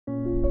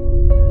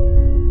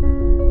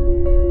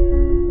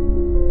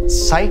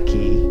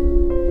Psyche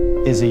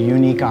is a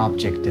unique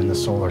object in the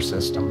solar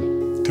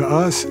system. To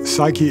us,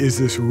 Psyche is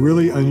this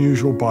really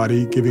unusual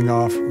body giving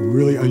off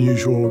really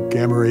unusual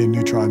gamma-ray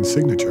neutron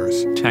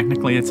signatures.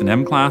 Technically, it's an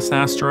M-class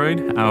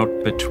asteroid out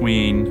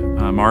between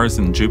Mars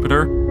and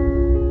Jupiter.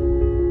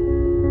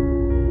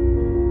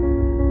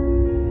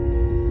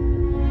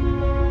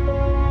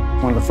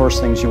 One of the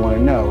first things you want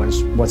to know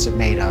is what's it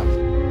made of.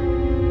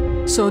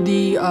 So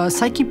the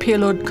Psyche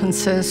payload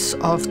consists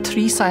of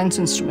 3 science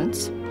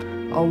instruments.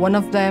 One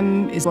of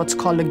them is what's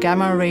called a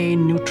gamma-ray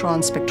neutron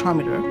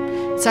spectrometer.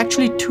 It's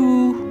actually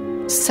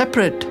 2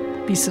 separate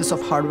pieces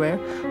of hardware.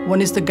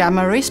 One is the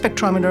gamma-ray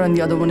spectrometer and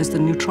the other one is the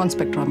neutron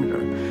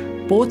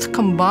spectrometer. Both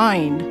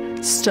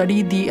combined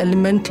study the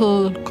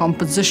elemental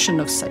composition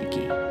of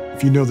Psyche.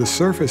 If you know the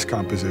surface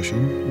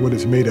composition, what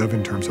it's made of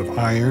in terms of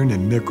iron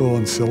and nickel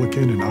and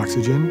silicon and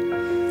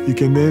oxygen, you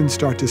can then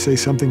start to say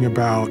something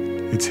about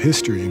its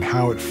history and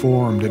how it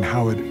formed and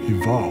how it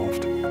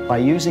evolved. By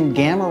using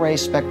gamma-ray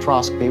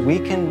spectroscopy, we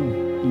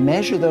can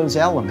measure those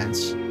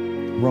elements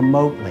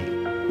remotely.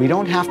 We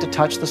don't have to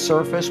touch the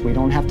surface. We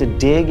don't have to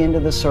dig into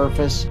the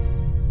surface.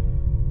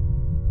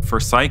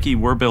 For Psyche,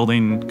 we're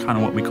building kind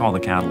of what we call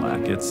the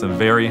Cadillac. It's a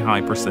very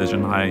high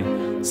precision, high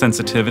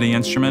sensitivity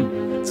instrument.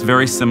 It's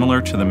very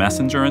similar to the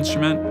Messenger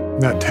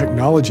instrument. That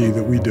technology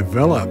that we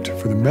developed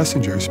for the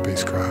Messenger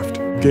spacecraft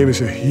gave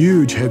us a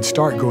huge head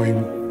start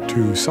going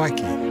to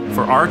Psyche.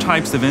 For our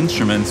types of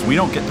instruments, we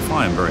don't get to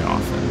fly them very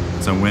often.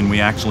 So when we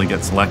actually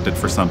get selected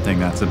for something,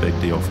 that's a big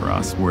deal for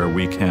us, where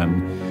we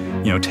can,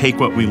 take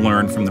what we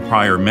learned from the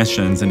prior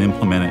missions and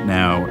implement it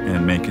now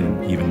and make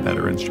an even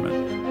better instrument.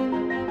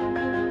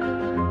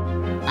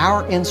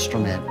 Our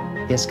instrument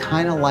is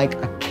kind of like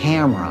a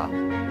camera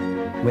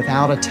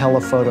without a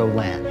telephoto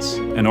lens.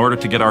 In order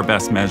to get our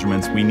best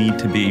measurements, we need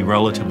to be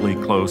relatively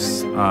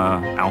close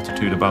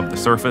altitude above the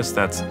surface.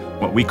 That's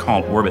what we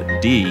call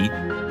orbit D.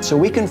 So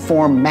we can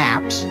form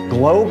maps,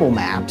 global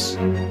maps,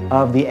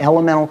 of the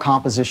elemental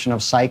composition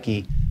of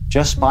Psyche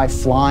just by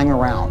flying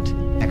around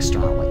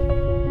externally.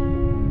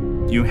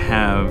 You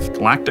have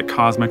galactic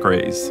cosmic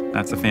rays.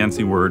 That's a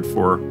fancy word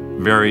for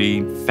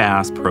very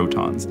fast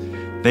protons.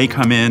 They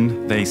come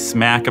in, they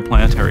smack a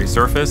planetary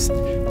surface,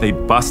 they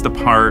bust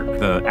apart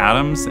the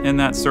atoms in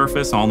that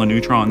surface, all the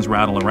neutrons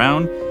rattle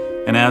around,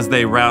 and as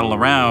they rattle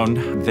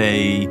around,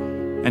 they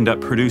end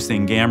up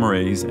producing gamma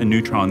rays and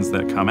neutrons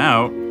that come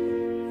out.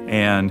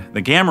 And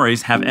the gamma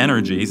rays have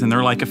energies, and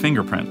they're like a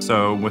fingerprint.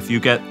 So if you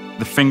get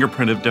the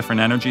fingerprint of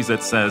different energies,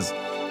 it says,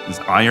 is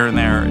iron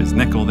there, is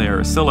nickel there,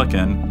 is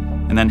silicon,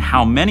 and then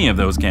how many of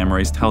those gamma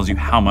rays tells you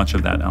how much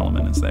of that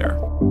element is there.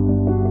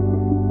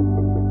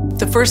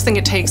 The first thing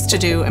it takes to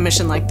do a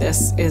mission like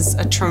this is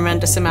a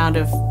tremendous amount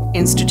of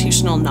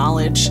institutional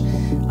knowledge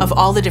of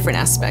all the different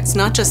aspects,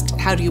 not just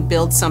how do you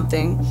build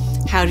something,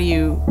 how do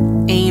you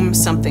aim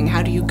something,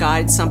 how do you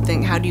guide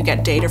something, how do you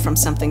get data from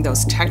something,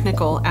 those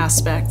technical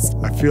aspects.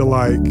 I feel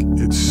like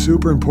it's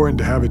super important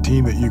to have a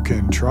team that you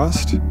can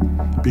trust,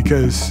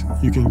 because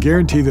you can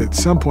guarantee that at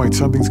some point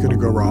something's going to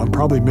go wrong,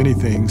 probably many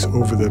things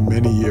over the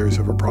many years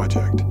of a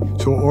project.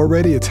 So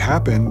already it's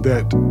happened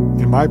that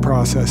in my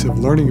process of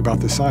learning about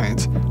the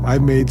science,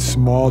 I've made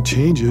small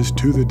changes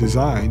to the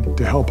design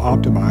to help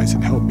optimize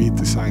and help meet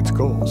the science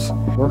goals.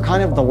 We're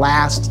kind of the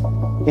last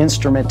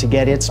instrument to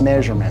get its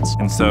measurements.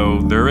 And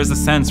so there is a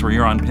sense where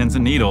you're on pins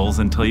and needles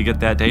until you get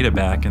that data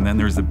back, and then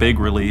there's a big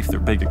relief,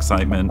 there's big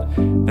excitement,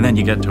 and then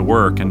you get to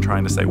work and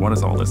trying to say, what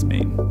does all this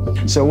mean?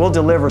 So we'll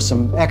deliver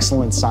some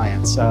excellent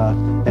science at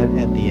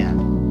the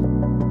end.